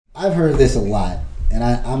I've heard this a lot, and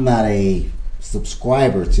I'm not a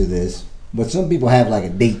subscriber to this, but some people have like a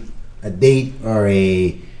date or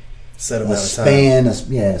a set amount of time.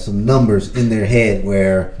 Some numbers in their head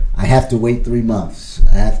where I have to wait 3 months,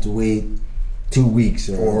 I have to wait 2 weeks,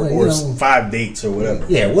 or 5 dates or whatever.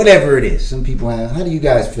 Yeah, whatever it is. Some people have. How do you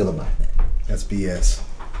guys feel about that? That's BS.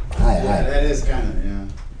 That is kind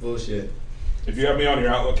of bullshit. If you have me on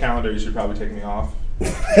your Outlook calendar, you should probably take me off. No,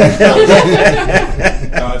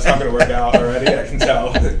 it's not going to work out already. I can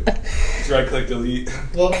tell. Just right-click delete.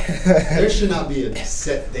 Well, there should not be a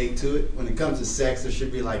set date to it. When it comes to sex, there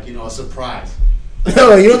should be like a surprise.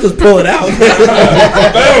 No, you don't just pull it out.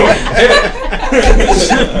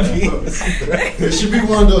 There should be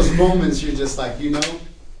one of those moments you're just like,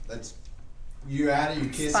 that's you're at it,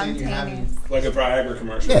 you're kissing, you're having like a Viagra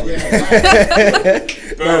commercial. Yeah.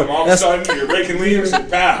 Boom! All of a sudden, you're raking leaves and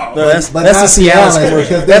pow. No, that's the Cialis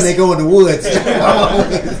commercial. Because then they go in the woods. No,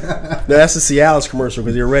 that's the Cialis commercial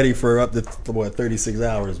because you're ready for up to 36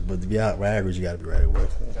 hours. But to be out Viagra, you got to be ready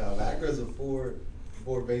with. Viagra's a four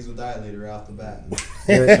vasodilator out the bat.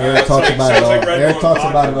 Eric talks about it all. Eric talks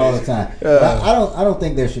about it all the time. I don't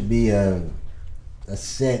think there should be a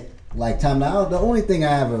set time. Now, the only thing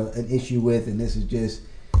I have an issue with, and this is just,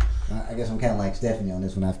 I guess I'm kind of like Stephanie on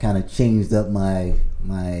this one. I've kind of changed up my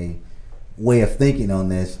way of thinking on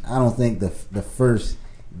this. I don't think the first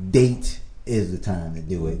date is the time to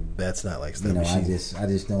do it. That's not like Stephanie. I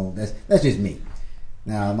just don't. That's just me.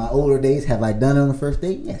 Now, in my older days, have I done it on the first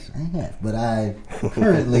date? Yes, I have. But I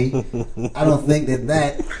don't think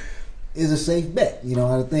that is a safe bet. I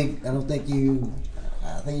don't think you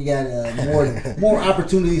got more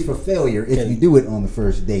opportunities for failure if you do it on the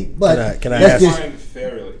first date. But can I ask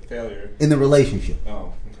failure in the relationship?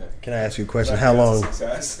 Oh, okay. Can I ask you a question? How long?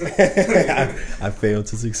 Success. I failed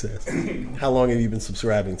to success. How long have you been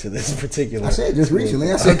subscribing to this particular? I said just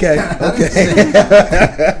recently. I said okay.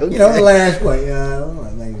 The last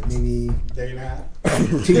maybe day and a half,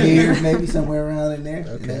 2 years, maybe somewhere around in there.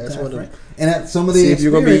 Okay, that's what. And some of the see if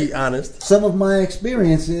you're gonna be honest. Some of my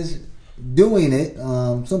experiences doing it.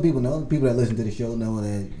 Some people know. People that listen to the show know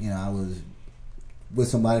that I was with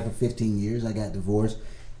somebody for 15 years. I got divorced.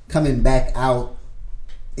 Coming back out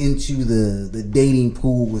into the dating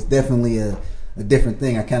pool was definitely a different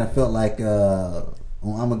thing. I kind of felt like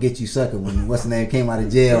I'm gonna get you sucker when what's the name came out of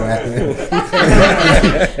jail after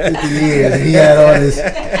 50 years. And he had on his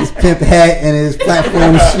pimp hat and his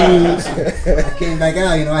platform shoes. I came back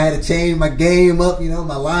out. I had to change my game up.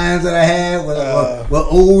 My lines that I had were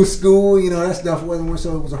old school. That stuff wasn't.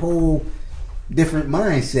 So it was a whole different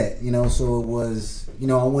mindset. So it was.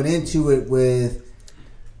 I went into it with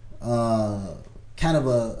kind of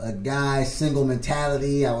a guy single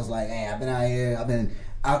mentality. I was like, hey, I've been out here. I've been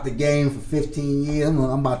out the game for 15 years. I'm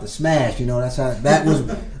about to smash. That's how that was.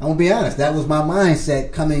 I'm gonna be honest. That was my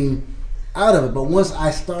mindset coming out of it. But once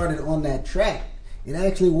I started on that track, it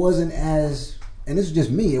actually wasn't as. And this is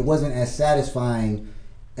just me. It wasn't as satisfying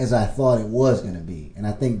as I thought it was going to be. And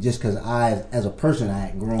I think just because as a person, I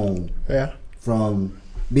had grown from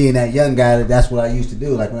being that young guy. That's what I used to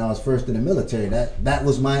do. Like when I was first in the military, that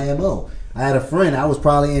was my MO. I had a friend. I was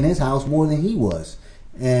probably in his house more than he was,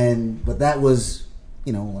 but that was.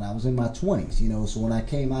 When I was in my 20s, so when I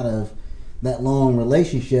came out of that long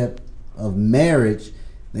relationship of marriage,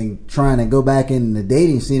 then trying to go back in the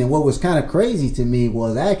dating scene, and what was kind of crazy to me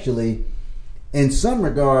was actually, in some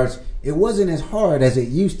regards, it wasn't as hard as it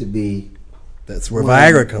used to be. That's where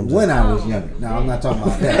Viagra comes in. When I was younger. No, I'm not talking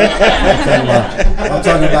about that. I'm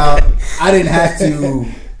talking about I didn't have to,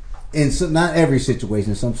 not every situation,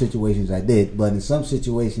 in some situations I did, but in some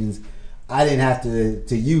situations, I didn't have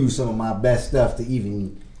to use some of my best stuff to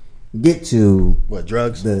even get to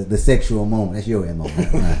drugs, the sexual moment. That's your MO.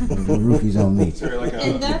 The roofie's on me.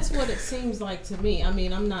 And that's what it seems like to me. I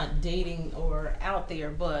mean, I'm not dating or out there,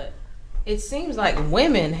 but it seems like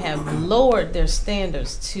women have lowered their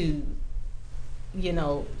standards to,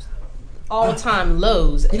 all-time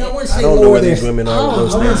lows. I wouldn't say lower their standards.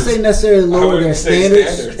 I wouldn't say necessarily lower their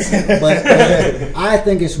standards, but I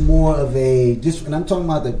think it's more of and I'm talking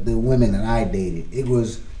about the women that I dated. It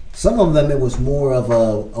was some of them. It was more of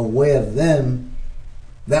a way of them.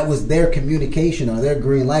 That was their communication or their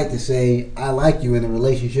green light to say I like you and the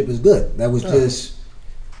relationship is good. That was just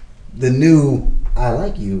the new I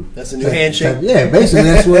like you. That's a new handshake. Yeah, basically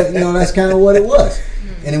that's what That's kind of what it was,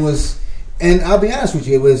 and it was. And I'll be honest with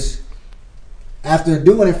you, it was. After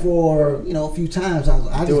doing it for a few times, I was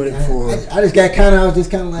just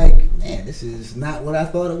kind of like, man, this is not what I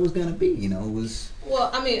thought it was gonna be. It was. Well,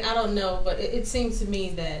 I mean, I don't know, but it seems to me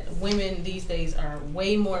that women these days are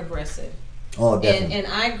way more aggressive. Oh, definitely. And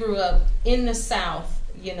I grew up in the South,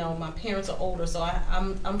 you know, my parents are older, so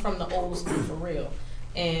I'm from the old school for real.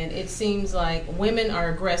 And it seems like women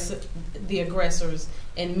are the aggressors,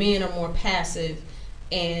 and men are more passive.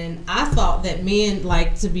 And I thought that men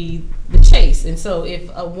like to be the chase. And so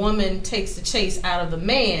if a woman takes the chase out of the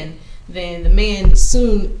man, then the man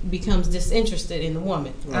soon becomes disinterested in the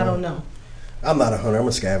woman. I don't know. I'm not a hunter. I'm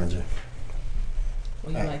a scavenger.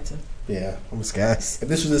 Well, you like to. Yeah, I'm a scavenger. If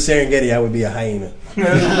this was a Serengeti, I would be a hyena.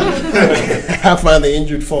 I find the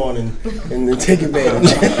injured fawn and then take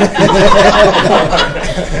advantage.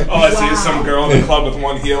 All I see is some girl in the club with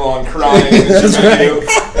one heel on crying. And it's just you.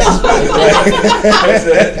 That's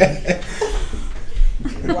it.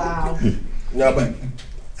 Wow. No, but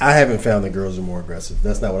I haven't found that girls are more aggressive.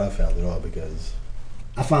 That's not what I found at all, because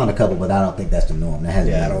I found a couple, but I don't think that's the norm. That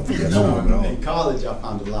hasn't I been don't think the that's the norm. norm. In college, I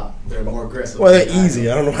found a lot. They're more aggressive. well, they're easy.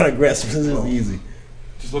 I don't know how aggressive. This is easy.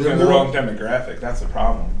 Just looking at the wrong demographic. That's a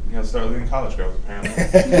problem. You gotta start looking at college girls, apparently.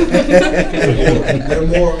 They're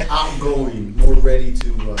more outgoing, more ready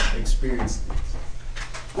to experience things.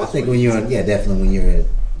 I think when you're definitely when you're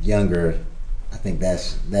younger, I think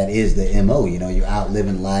that is the MO. You know, you're out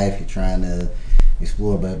living life. You're trying to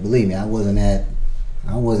explore. But believe me, I wasn't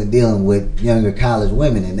dealing with younger college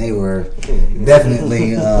women, and they were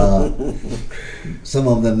definitely some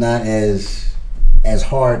of them not as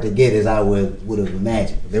hard to get as I would have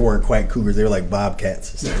imagined. They weren't quite cougars. They were like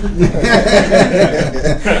bobcats.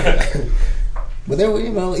 But there were, you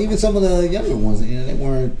know, even some of the younger ones. You know, they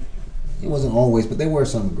weren't. It wasn't always, but there were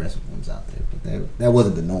some aggressive ones out there. But that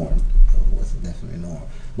wasn't the norm. It wasn't definitely the norm.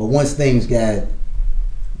 But once things got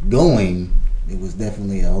going, it was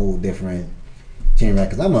definitely a whole different chain ride.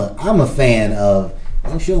 Because I'm a fan of,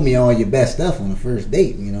 don't show me all your best stuff on the first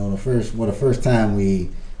date. You know, the first time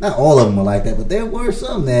we, not all of them were like that, but there were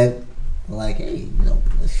some that were like, hey, you know,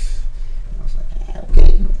 I was like,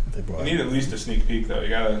 okay. You need at least a sneak peek, though. You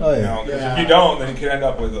gotta, Oh, yeah. you know, 'cause Yeah. if you don't, then you could end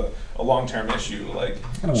up with a long-term issue, like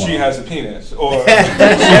she has a penis, or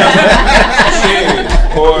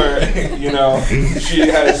or you know, she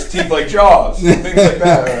has teeth like Jaws. Things like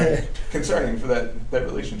that are concerning for that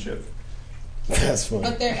relationship. That's funny.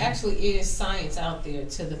 But there actually is science out there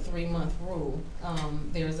to the 3-month rule.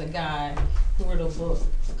 There's a guy who wrote a book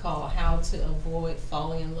called How to Avoid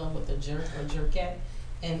Falling in Love with a Jerk or Jerkette.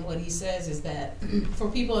 And what he says is that for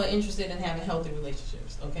people who are interested in having healthy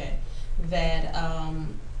relationships, okay, that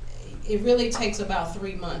it really takes about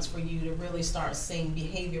 3 months for you to really start seeing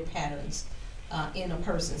behavior patterns in a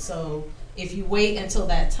person. So if you wait until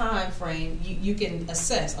that time frame, you can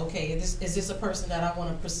assess, okay, is this a person that I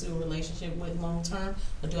want to pursue a relationship with long term,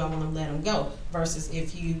 or do I want to let them go? Versus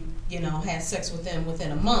if you had sex with them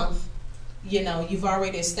within a month, you know, you've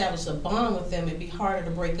already established a bond with them. It'd be harder to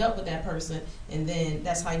break up with that person, and then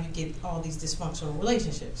that's how you get all these dysfunctional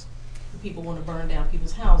relationships. People want to burn down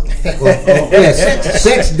people's houses. Yeah,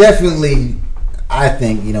 sex definitely. I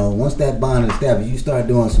think, you know, once that bond is established, you start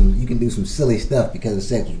doing you can do some silly stuff because of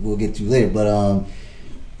sex, which we'll get to later. But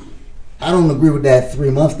I don't agree with that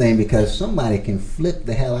 3-month thing, because somebody can flip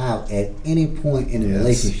the hell out at any point in a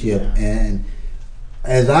relationship. Yeah. And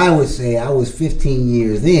as I would say, I was 15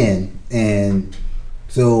 years in, and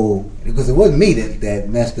so, because it wasn't me that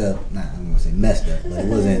messed up. Nah, I'm gonna say messed up, but it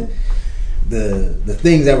wasn't the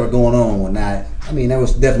things that were going on were not. I mean, there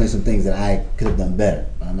was definitely some things that I could have done better.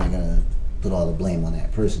 I'm not gonna put all the blame on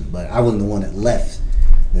that person, but I wasn't the one that left,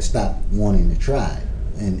 that stopped wanting to try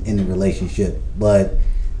in the relationship. But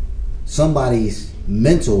somebody's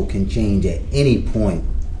mental can change at any point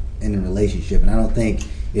in the relationship, and I don't think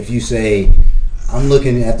if you say, I'm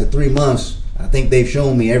looking after 3 months, I think they've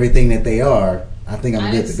shown me everything that they are, I think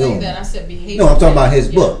I'm good to go. I didn't say that. I said behavior. No, I'm talking about his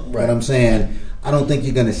book. Right. But I'm saying, I don't think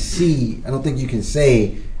you're going to see, I don't think you can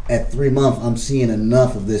say at 3 months, I'm seeing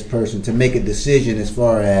enough of this person to make a decision as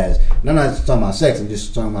far as, and I'm not just talking about sex, I'm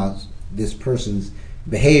just talking about this person's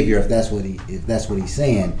behavior, if that's what he's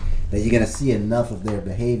saying, that you're going to see enough of their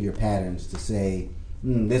behavior patterns to say,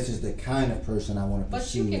 this is the kind of person I want to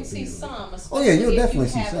pursue. But you can see some, oh yeah, you'll definitely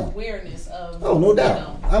if you see have some awareness of. Oh, no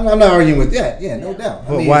doubt. I'm not arguing with that. Yeah, no doubt.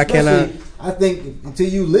 But why can't I think until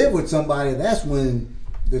you live with somebody, that's when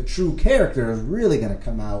the true character is really going to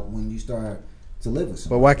come out, when you start to live with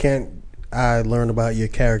somebody. But why can't I learn about your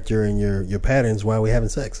character and your patterns while we're having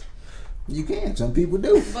sex? You can. Some people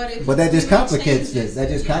do. But that just complicates it. changes, That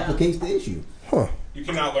just complicates the issue. Huh. You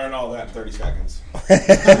cannot learn all that in 30 seconds.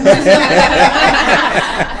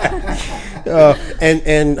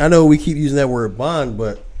 And I know we keep using that word bond,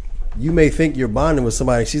 but you may think you're bonding with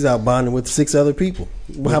somebody. She's out bonding with 6 other people.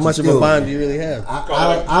 How much of a bond do you really have?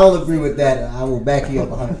 I'll agree with that. I will back you up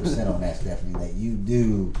 100% on that, Stephanie, that you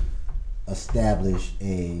do establish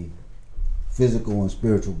a physical and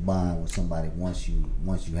spiritual bond with somebody once you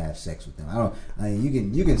have sex with them. I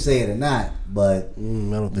mean, you can say it or not, but I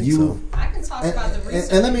don't think so. I can talk about the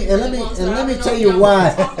research. And let me tell you why.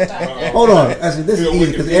 Hold on, actually, this is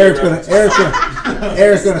easy because Eric's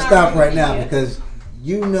gonna stop right now because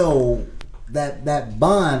you know that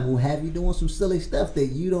bond will have you doing some silly stuff that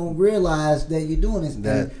you don't realize that you're doing.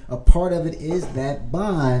 And a part of it is that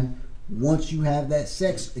bond. Once you have that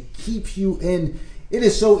sex, it keeps you in. It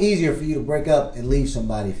is so easier for you to break up and leave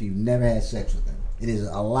somebody if you've never had sex with them. It is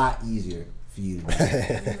a lot easier for you to do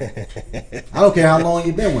that. I don't care how long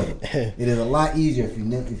you've been with them. It is a lot easier if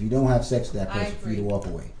you don't have sex with that person for you to walk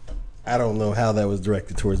away. I don't know how that was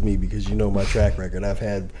directed towards me because you know my track record. I've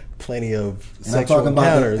had plenty of sexual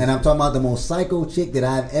encounters. And I'm talking about the most psycho chick that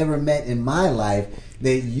I've ever met in my life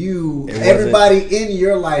that everybody in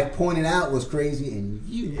your life pointed out was crazy, and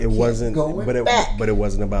it wasn't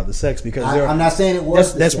about the sex because I'm not saying it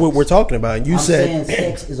was. That's what we're talking about. And I'm saying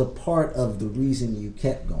sex is a part of the reason you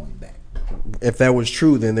kept going back. If that was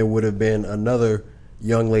true, then there would have been another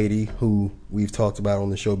young lady who we've talked about on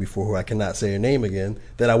the show before, who I cannot say her name again,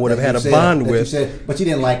 that I would have had a bond with. But you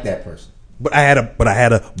didn't like that person. But I had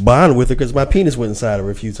a bond with her because my penis went inside her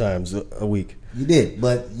a few times a week. You did,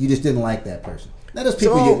 but you just didn't like that person. Now,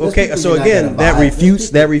 so again,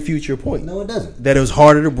 that refutes your point. No, it doesn't. That it was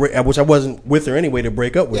harder to break, which I wasn't with her anyway, to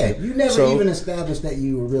break up with her. Yeah, you never even established that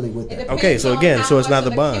you were really with her. Okay, so again, so it's not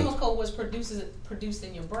the bond. Chemical was produced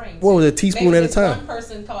in your brain. What was a teaspoon at a time? One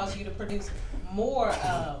person caused you to produce more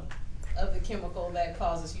of the chemical that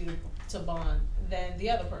causes you to bond than the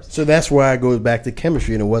other person. So that's why it goes back to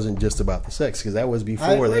chemistry, and it wasn't just about the sex, because that was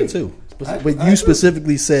before that too. But you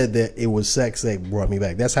specifically said that it was sex that brought me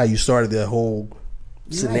back. That's how you started the whole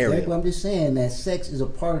scenario. Right, I'm just saying that sex is a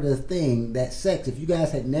part of the thing. That sex, if you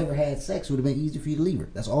guys had never had sex, it would have been easier for you to leave her.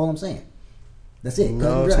 That's all I'm saying. That's it.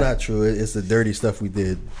 No, it's not true. It's the dirty stuff we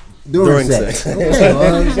did during sex.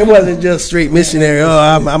 It wasn't just straight missionary. Oh,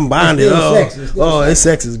 I'm bonded. This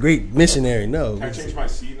sex is great missionary. No. Can I change my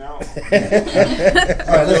seat now? All right,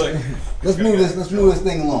 let's move this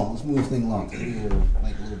thing along. Let's move this thing along. We're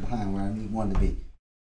like a little behind where I need one to be.